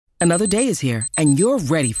Another day is here, and you're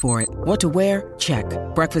ready for it. What to wear? Check.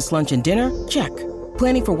 Breakfast, lunch, and dinner? Check.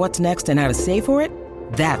 Planning for what's next and how to save for it?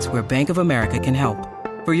 That's where Bank of America can help.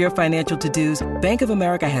 For your financial to-dos, Bank of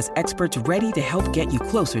America has experts ready to help get you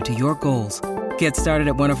closer to your goals. Get started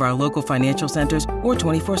at one of our local financial centers or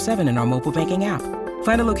 24/7 in our mobile banking app.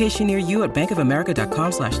 Find a location near you at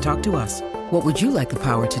bankofamerica.com/talktous. What would you like the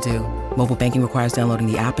power to do? Mobile banking requires downloading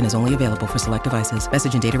the app and is only available for select devices.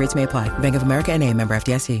 Message and data rates may apply. Bank of America N.A., member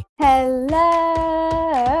FDIC. Hello.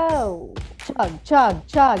 Chug,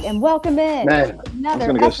 chug, and welcome in. Man, it's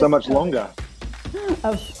going to go so much longer.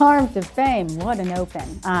 Of Farm to Fame. What an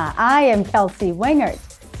open. I am Kelsey Wingert.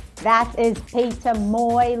 That is Peter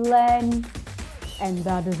Moylan. And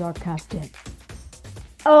that is our captain.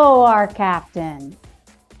 Oh, our captain.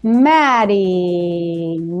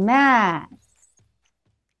 Maddie Mass.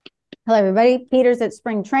 Hello, everybody. Peter's at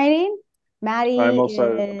spring training. Maddie I'm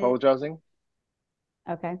also apologizing.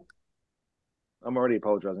 Okay. I'm already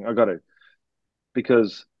apologizing. I got it.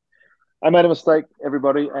 Because I made a mistake,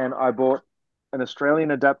 everybody, and I bought an Australian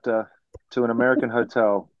adapter to an American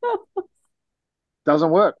hotel. Doesn't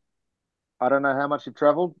work. I don't know how much you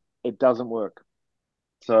traveled. It doesn't work.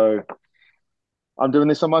 So I'm doing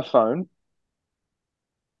this on my phone.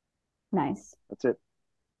 Nice. That's it.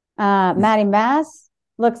 Maddie Mass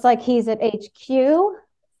looks like he's at HQ.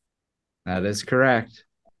 That is correct.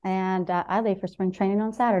 And I leave for spring training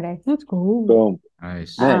on Saturday. That's cool. Boom.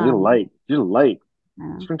 Nice. Man, you're late. You're late. I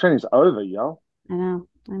know. Spring training's over, yo. I know.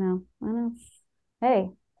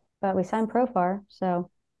 Hey, but we signed Profar,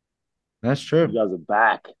 so That's true. You guys are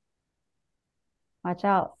back. watch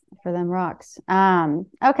out for them rocks.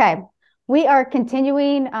 Okay. We are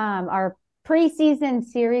continuing our preseason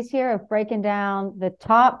series here of breaking down the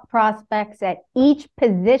top prospects at each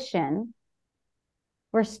position.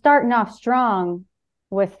 We're starting off strong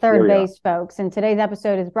with third base, folks. And today's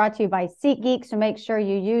episode is brought to you by SeatGeek. So make sure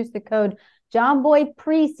you use the code JohnBoy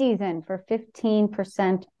Preseason for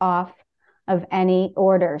 15% off of any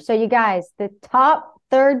order. So you guys, the top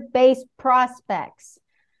third base prospects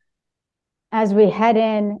as we head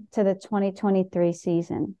into the 2023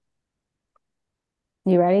 season.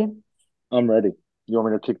 You ready? I'm ready. You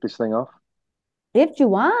want me to kick this thing off? If you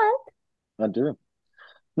want. I do.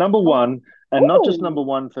 Number one, and not just number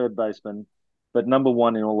one third baseman, but number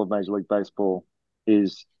one in all of Major League Baseball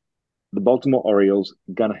is the Baltimore Orioles,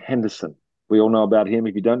 Gunnar Henderson. We all know about him.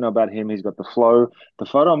 If you don't know about him, he's got the flow. The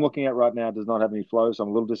photo I'm looking at right now does not have any flow, so I'm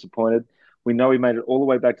a little disappointed. We know he made it all the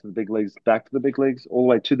way back to the big leagues, all the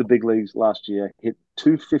way to the big leagues last year, hit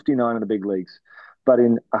 259 in the big leagues. But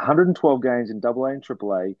in 112 games in AA and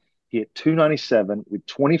AAA, he hit 297 with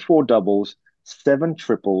 24 doubles, 7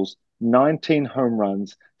 triples, 19 home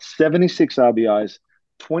runs, 76 RBIs,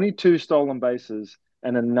 22 stolen bases,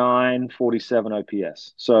 and a 947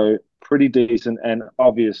 OPS. So pretty decent and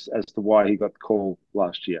obvious as to why he got called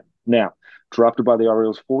last year. Now, drafted by the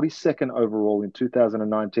Orioles 42nd overall in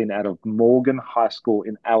 2019 out of Morgan High School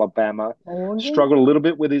in Alabama. Struggled a little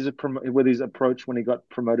bit with his approach when he got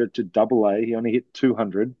promoted to AA. He only hit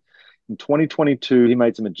 200. In 2022, he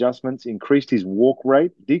made some adjustments, increased his walk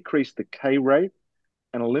rate, decreased the K rate,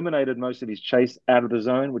 and eliminated most of his chase out of the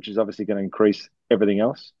zone, which is obviously going to increase everything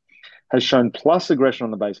else. Has shown plus aggression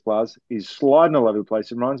on the base paths. He's sliding all over the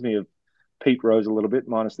place. It reminds me of Pete Rose a little bit,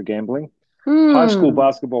 minus the gambling. High school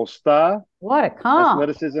basketball star. What a comp.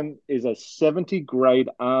 Athleticism is a 70 grade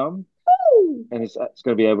arm. And it's going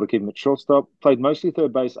to be able to keep him at shortstop. Played mostly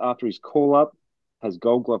third base after his call-up. Has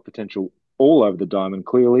gold glove potential all over the diamond,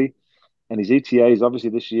 clearly. And his ETA is obviously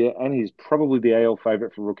this year. And he's probably the AL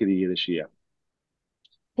favorite for Rookie of the Year this year.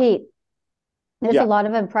 Pete, there's a lot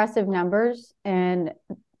of impressive numbers in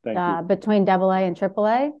between AA and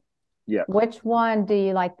AAA. Yeah. Which one do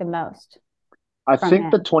you like the most? I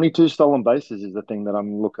think the 22 stolen bases is the thing that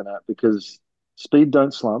I'm looking at because speed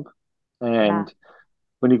don't slump. And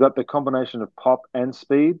when you got the combination of pop and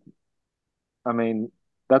speed, I mean,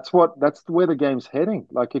 that's where the game's heading.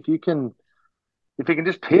 Like if he can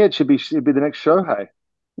just pitch, it'd be the next Shohei.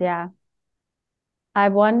 Yeah. I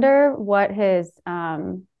wonder what his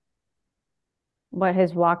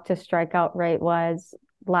walk to strikeout rate was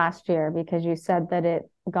last year, because you said that it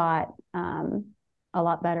got a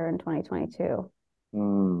lot better in 2022.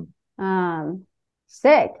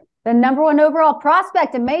 Sick. The number one overall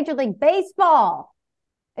prospect in Major League Baseball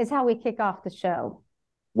is how we kick off the show.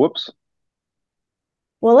 Whoops.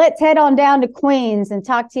 Well, let's head on down to Queens and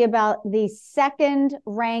talk to you about the second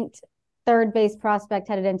ranked third base prospect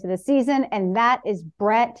headed into the season, and that is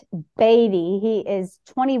Brett Baty. He is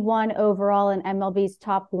 21 overall in MLB's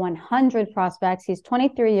top 100 prospects. He's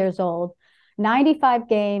 23 years old. 95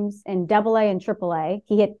 games in AA and AAA.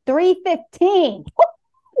 He hit 315.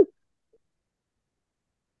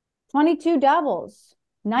 22 doubles,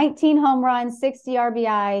 19 home runs, 60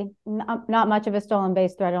 RBI, not much of a stolen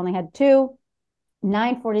base threat, only had 2.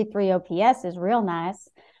 943 OPS is real nice.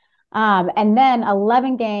 And then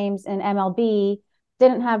 11 games in MLB,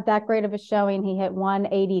 didn't have that great of a showing. He hit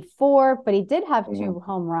 184, but he did have 2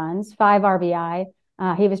 home runs, 5 RBI.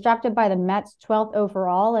 He was drafted by the Mets 12th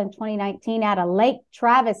overall in 2019 at a Lake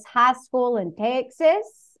Travis High School in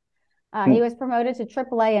Texas. He was promoted to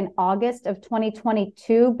AAA in August of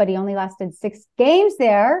 2022, but he only lasted 6 games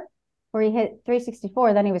there where he hit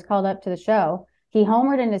 364. Then he was called up to the show. He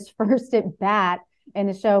homered in his first at bat in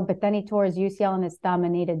the show, but then he tore his UCL in his thumb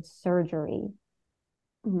and needed surgery.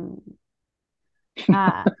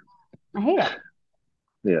 I hate it.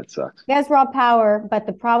 Yeah, it sucks. He has raw power, but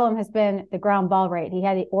the problem has been the ground ball rate. He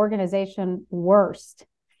had the organization worst,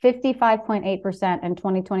 55.8% in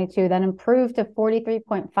 2022, then improved to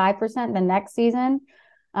 43.5% the next season.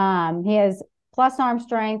 He has plus arm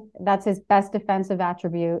strength. That's his best defensive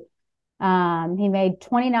attribute. He made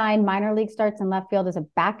 29 minor league starts in left field as a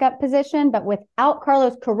backup position, but without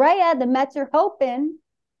Carlos Correa, the Mets are hoping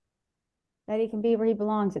that he can be where he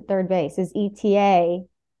belongs at third base. His ETA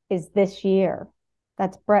is this year.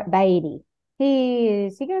 That's Brett Beatty.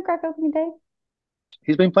 Is he going to crack open today?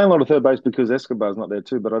 He's been playing a lot of third base because Escobar's not there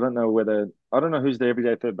too, but I don't know who's the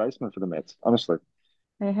everyday third baseman for the Mets, honestly.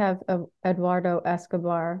 They have Eduardo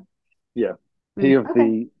Escobar. Yeah. He of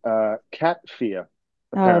the cat fear.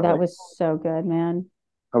 Apparently. Oh, that was so good, man.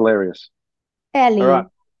 Hilarious. Ellie, all right.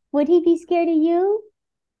 Would he be scared of you?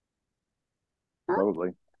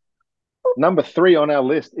 Probably. Number 3 on our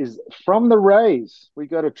list is from the Rays. We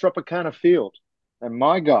go to Tropicana Field. And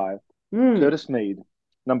my guy, Curtis Mead,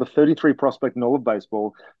 number 33 prospect in all of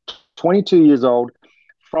baseball, 22 years old,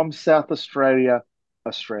 from South Australia,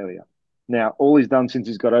 Australia. Now, all he's done since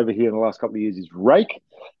he's got over here in the last couple of years is rake.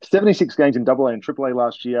 76 games in AA and AAA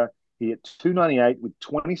last year. He hit 298 with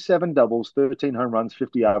 27 doubles, 13 home runs,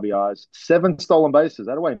 50 RBIs, 7 stolen bases.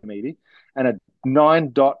 That away, Meady. And a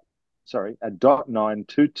 .922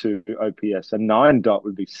 OPS. A 9 dot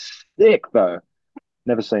would be sick, though.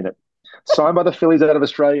 Never seen it. Signed by the Phillies out of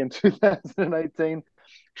Australia in 2018.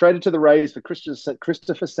 Traded to the Rays for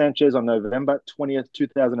Christopher Sanchez on November 20th,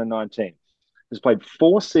 2019. He's played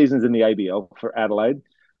 4 seasons in the ABL for Adelaide,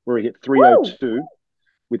 where he hit 302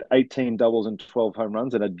 with 18 doubles and 12 home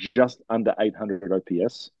runs and a just under 800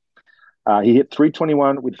 OPS. He hit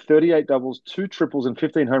 321 with 38 doubles, 2 triples, and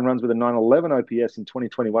 15 home runs with a 911 OPS in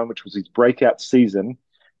 2021, which was his breakout season.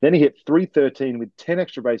 Then he hit 313 with 10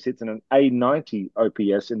 extra base hits and an A90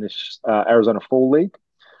 OPS in this Arizona Fall League.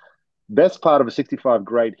 Best part of a 65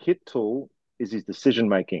 grade hit tool is his decision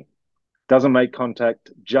making. Doesn't make contact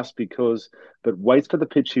just because, but waits for the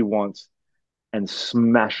pitch he wants and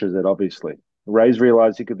smashes it, obviously. Rays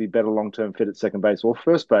realized he could be better long-term fit at second base or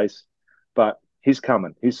first base, but he's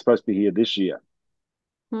coming. He's supposed to be here this year.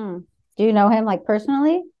 Do you know him like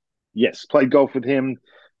personally? Yes, played golf with him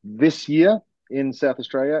this year in South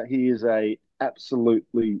Australia. He is a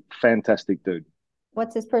absolutely fantastic dude.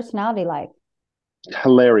 What's his personality like?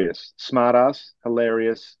 Hilarious. Smart ass,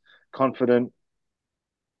 hilarious, confident,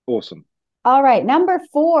 awesome. All right, number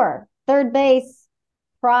 4, third base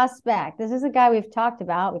prospect. This is a guy we've talked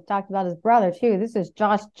about. We've talked about his brother too. This is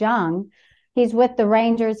Josh Jung. He's with the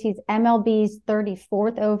Rangers. He's MLB's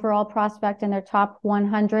 34th overall prospect in their top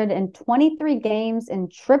 123 games in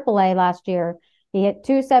AAA last year. He hit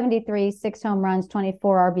 273, 6 home runs,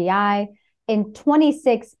 24 RBI. In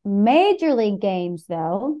 26 major league games,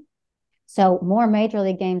 though, so more major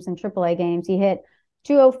league games than AAA games, he hit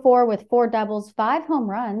 204 with 4 doubles, 5 home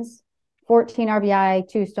runs, 14 RBI,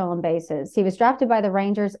 2 stolen bases. He was drafted by the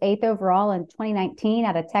Rangers 8th overall in 2019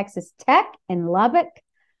 out of Texas Tech in Lubbock.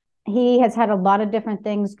 He has had a lot of different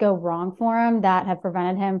things go wrong for him that have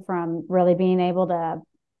prevented him from really being able to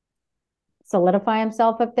solidify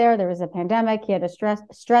himself up there. There was a pandemic. He had a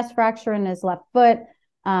stress fracture in his left foot.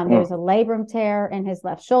 There was a labrum tear in his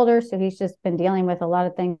left shoulder. So he's just been dealing with a lot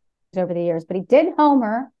of things over the years. But he did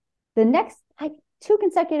homer the next 2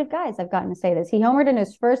 consecutive guys I've gotten to say this. He homered in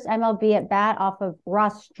his first MLB at bat off of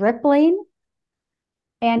Ross Stripling.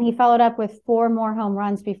 And he followed up with 4 more home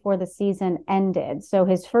runs before the season ended. So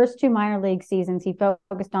his first 2 minor league seasons, he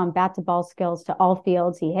focused on bat to ball skills to all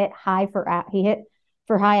fields. He hit for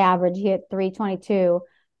high average. He hit 322,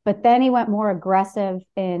 but then he went more aggressive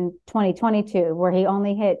in 2022, where he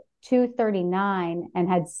only hit 239 and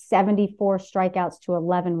had 74 strikeouts to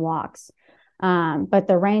 11 walks. But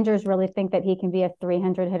the Rangers really think that he can be a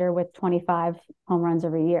 300 hitter with 25 home runs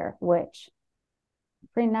every year, which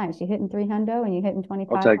pretty nice. You hitting 300 and you hitting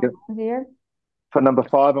 25 I'll take it. a year. For number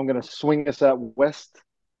 5, I'm going to swing us out west.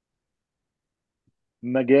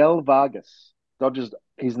 Miguel Vargas. Dodgers,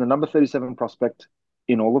 he's the number 37 prospect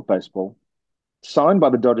in all of baseball. Signed by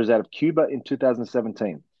the Dodgers out of Cuba in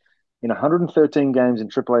 2017. In 113 games in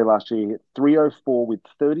AAA last year, he hit 304 with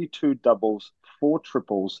 32 doubles, 4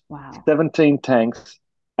 triples, Wow. 17 tanks,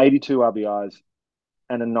 82 RBIs,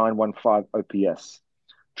 and a 915 OPS.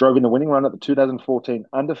 Drove in the winning run at the 2014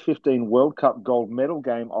 Under-15 World Cup gold medal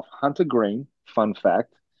game off Hunter Green. Fun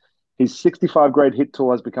fact. His 65 grade hit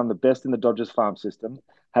tool has become the best in the Dodgers farm system,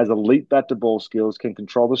 has elite bat to ball skills, can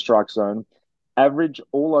control the strike zone, average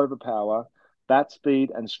all over power, bat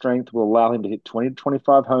speed and strength will allow him to hit 20 to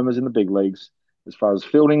 25 homers in the big leagues. As far as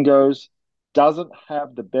fielding goes, doesn't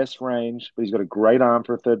have the best range, but he's got a great arm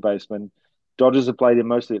for a third baseman. Dodgers have played him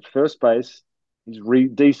mostly at first base. He's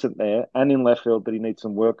decent there and in left field, but he needs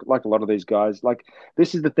some work, like a lot of these guys. Like,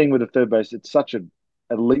 this is the thing with the third base. It's such an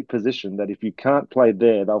elite position that if you can't play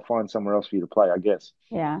there, they'll find somewhere else for you to play, I guess.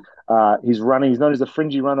 Yeah. He's known as a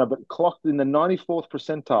fringy runner, but clocked in the 94th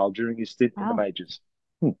percentile during his stint in the majors.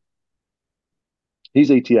 His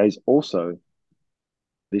ETA is also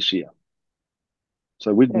this year.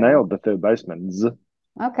 So we've nailed the third baseman.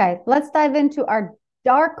 Okay, let's dive into our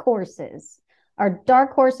dark horses. Our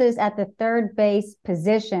dark horses at the third base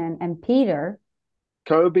position. And Peter.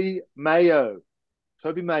 Kobe Mayo,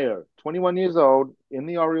 21 years old, in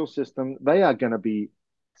the Orioles system. They are going to be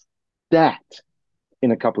stacked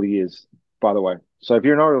in a couple of years, by the way. So if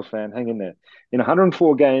you're an Orioles fan, hang in there. In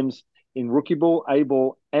 104 games in rookie ball, A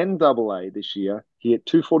ball, and double A this year, he hit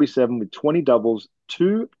 247 with 20 doubles,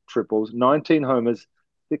 2 triples, 19 homers,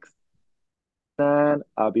 69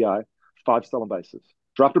 RBI, 5 stolen bases.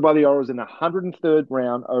 Drafted by the Orioles in the 103rd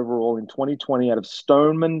round overall in 2020 out of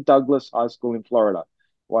Stoneman Douglas High School in Florida.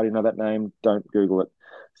 Why do you know that name? Don't Google it.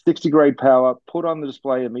 60 grade power, put on the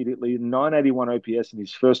display immediately, 981 OPS in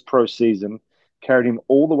his first pro season, carried him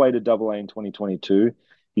all the way to Double A in 2022.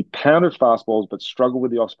 He pounded fastballs, but struggled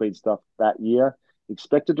with the off-speed stuff that year.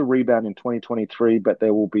 Expected to rebound in 2023, but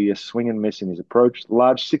there will be a swing and miss in his approach.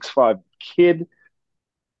 Large 6'5" kid.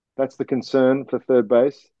 That's the concern for third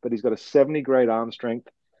base, but he's got a 70 grade arm strength,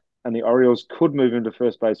 and the Orioles could move him to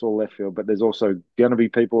first base or left field, but there's also going to be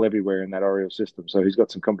people everywhere in that Orioles system. So he's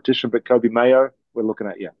got some competition, but Kobe Mayo, we're looking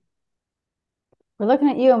at you. We're looking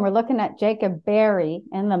at you, and we're looking at Jacob Berry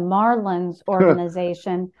in the Marlins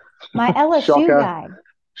organization. My LSU guy.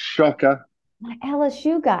 Shocker. My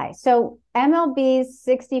LSU guy. So MLB's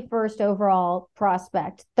 61st overall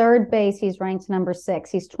prospect, third base, he's ranked number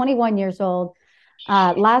 6. He's 21 years old.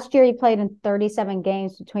 Last year, he played in 37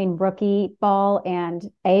 games between rookie ball and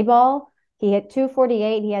A ball. He hit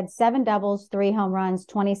 248. He had 7 doubles, 3 home runs,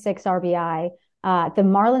 26 RBI. The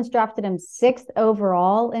Marlins drafted him 6th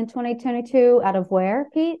overall in 2022 out of where,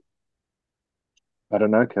 Pete? I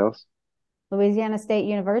don't know, Kels. Louisiana State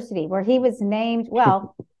University, where he was named,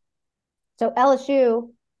 well, so LSU,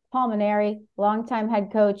 Paul Mainieri, longtime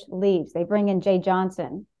head coach, leaves. They bring in Jay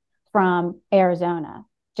Johnson from Arizona.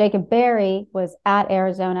 Jacob Berry was at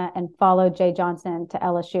Arizona and followed Jay Johnson to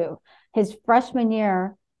LSU. His freshman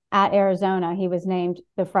year at Arizona, he was named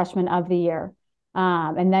the freshman of the year.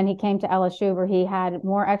 And then he came to LSU where he had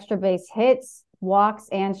more extra base hits, walks,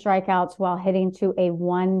 and strikeouts while hitting to a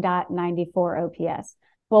 1.94 OPS.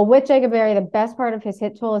 Well, with Jacob Berry, the best part of his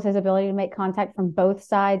hit tool is his ability to make contact from both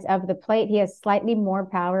sides of the plate. He has slightly more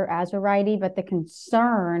power as a righty, but the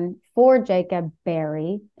concern for Jacob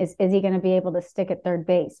Berry is he going to be able to stick at third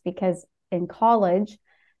base? Because in college,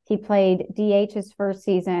 he played DH his first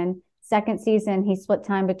season. Second season, he split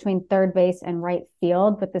time between third base and right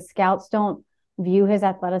field, but the scouts don't view his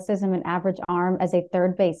athleticism and average arm as a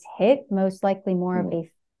third base hit, most likely more of a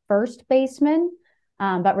first baseman.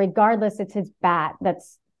 But regardless, it's his bat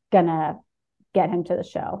that's going to get him to the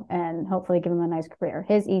show and hopefully give him a nice career.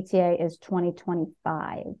 His ETA is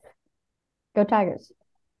 2025. Go Tigers.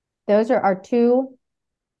 Those are our 2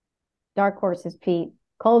 dark horses, Pete.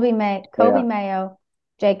 Kobe Mayo,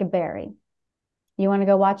 Jacob Berry. You want to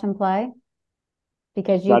go watch him play?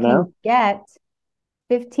 Because you can get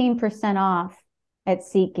 15% off at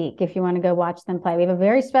SeatGeek if you want to go watch them play. We have a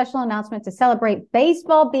very special announcement to celebrate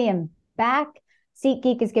baseball being back.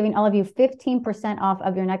 SeatGeek is giving all of you 15% off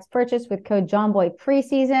of your next purchase with code JOHNBOY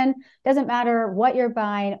preseason. Doesn't matter what you're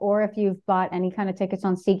buying or if you've bought any kind of tickets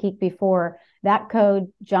on SeatGeek before, that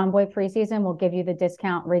code JOHNBOY preseason will give you the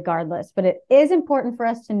discount regardless. But it is important for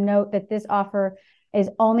us to note that this offer is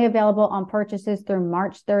only available on purchases through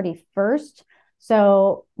March 31st.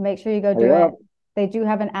 So make sure you go do it. They do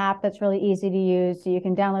have an app that's really easy to use. So you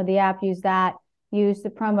can download the app, use that. use the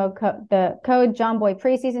code JohnBoy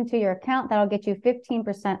preseason to your account. That'll get you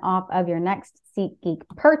 15% off of your next SeatGeek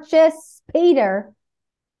purchase. Peter,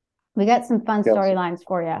 we got some fun storylines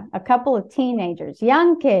for you. A couple of teenagers,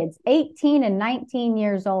 young kids, 18 and 19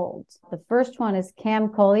 years old. The first one is Cam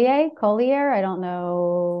Collier. I don't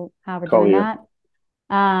know how we're doing that.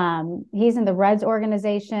 He's in the Reds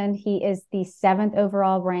organization. He is the 7th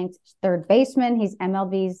overall ranked third baseman. He's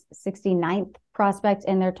MLB's 69th prospect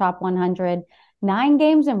in their top 100. 9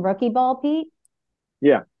 games in rookie ball, Pete.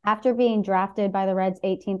 Yeah. After being drafted by the Reds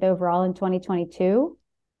 18th overall in 2022,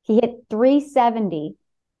 he hit 370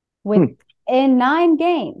 in 9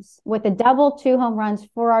 games with a double, 2 home runs,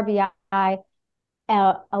 4 RBI,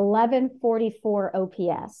 1144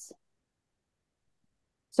 OPS.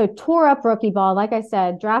 So tore up rookie ball, like I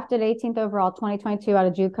said, drafted 18th overall, 2022 out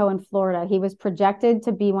of JUCO in Florida. He was projected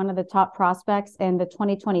to be one of the top prospects in the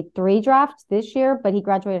 2023 draft this year, but he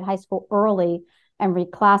graduated high school early and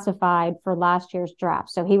reclassified for last year's draft.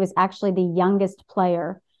 So he was actually the youngest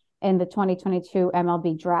player in the 2022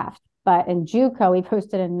 MLB draft. But in JUCO, he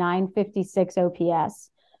posted a 956 OPS.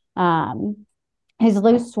 His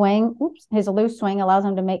loose swing allows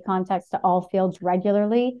him to make contacts to all fields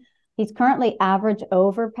regularly. He's currently average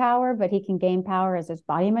over power, but he can gain power as his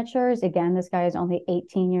body matures. Again, this guy is only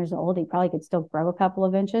 18 years old. He probably could still grow a couple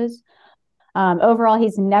of inches. Overall,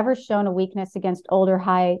 he's never shown a weakness against older,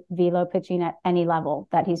 high velo pitching at any level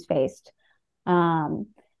that he's faced.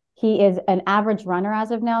 He is an average runner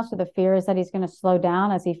as of now, so the fear is that he's going to slow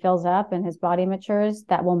down as he fills up and his body matures.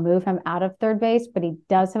 That will move him out of third base, but he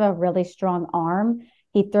does have a really strong arm.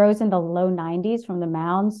 He throws in the low 90s from the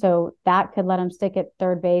mound, so that could let him stick at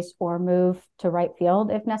third base or move to right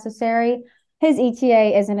field if necessary. His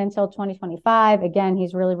ETA isn't until 2025. Again,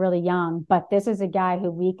 he's really, really young, but this is a guy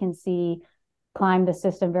who we can see climb the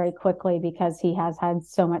system very quickly because he has had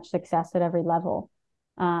so much success at every level.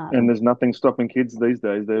 And there's nothing stopping kids these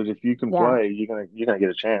days. If you can play, you're gonna get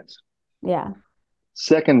a chance. Yeah.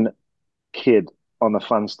 Second kid on the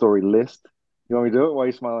fun story list. You want me to do it? Why are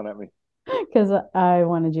you smiling at me? Because I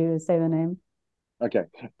wanted you to say the name. Okay.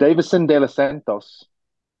 Davison De Los Santos.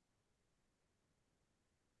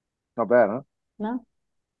 Not bad, huh? No.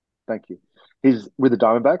 Thank you. He's with the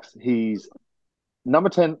Diamondbacks. He's number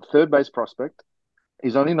 10 third base prospect.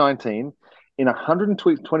 He's only 19. In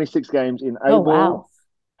 126 games in A-ball,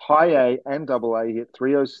 high A and double A, he hit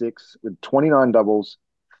 306 with 29 doubles,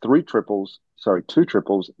 2 triples,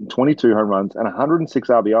 and 22 home runs, and 106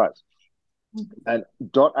 RBIs. And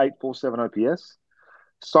 .847 OPS.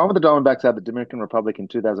 Signed with the Diamondbacks out of the Dominican Republic in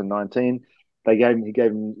 2019. He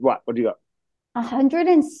gave him what? What do you got?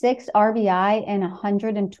 106 RBI in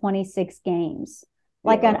 126 games.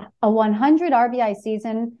 Like a 100 RBI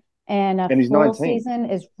season and a full 19. season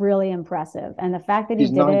is really impressive. And the fact that he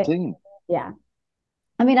did 19. it. Yeah.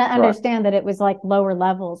 I mean, I understand that it was like lower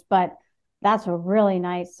levels, but that's a really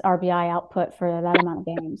nice RBI output for that amount of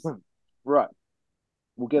games. Right.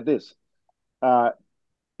 We'll get this.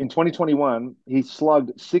 In 2021, he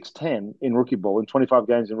slugged .610 in rookie ball in 25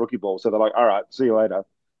 games in rookie ball. So they're like, all right, see you later.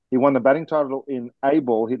 He won the batting title in A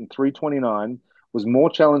ball, hitting .329. Was more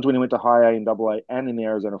challenged when he went to high A and double A and in the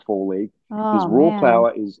Arizona Fall League. His raw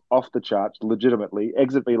power is off the charts, legitimately.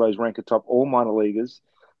 Exit velos rank atop all minor leaguers.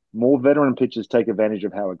 More veteran pitchers take advantage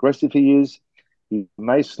of how aggressive he is. He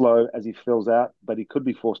may slow as he fills out, but he could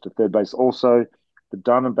be forced to third base also. The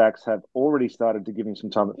Diamondbacks have already started to give him some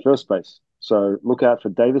time at first base. So look out for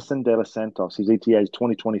Davison De Los Santos. His ETA is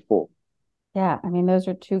 2024. Yeah, I mean, those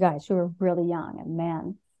are 2 guys who are really young and,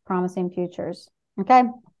 man, promising futures. Okay.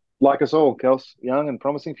 Like us all, Kels. Young and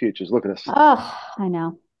promising futures. Look at us. Oh, I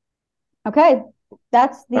know. Okay.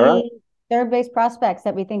 That's the third base prospects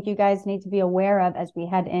that we think you guys need to be aware of as we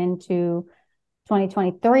head into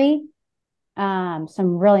 2023.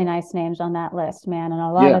 Some really nice names on that list, man. And a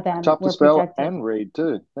lot of them tough to were spell projected. and read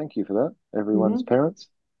too. Thank you for that. Everyone's parents.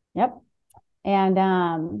 Yep. And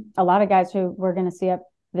a lot of guys who we're going to see up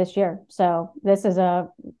this year. So this is a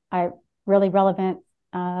really relevant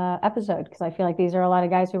episode because I feel like these are a lot of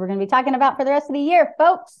guys who we're going to be talking about for the rest of the year,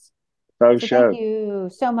 folks. So thank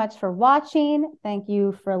you so much for watching. Thank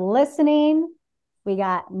you for listening. We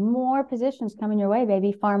got more positions coming your way,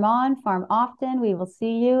 baby. Farm on, farm often. We will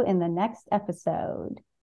see you in the next episode.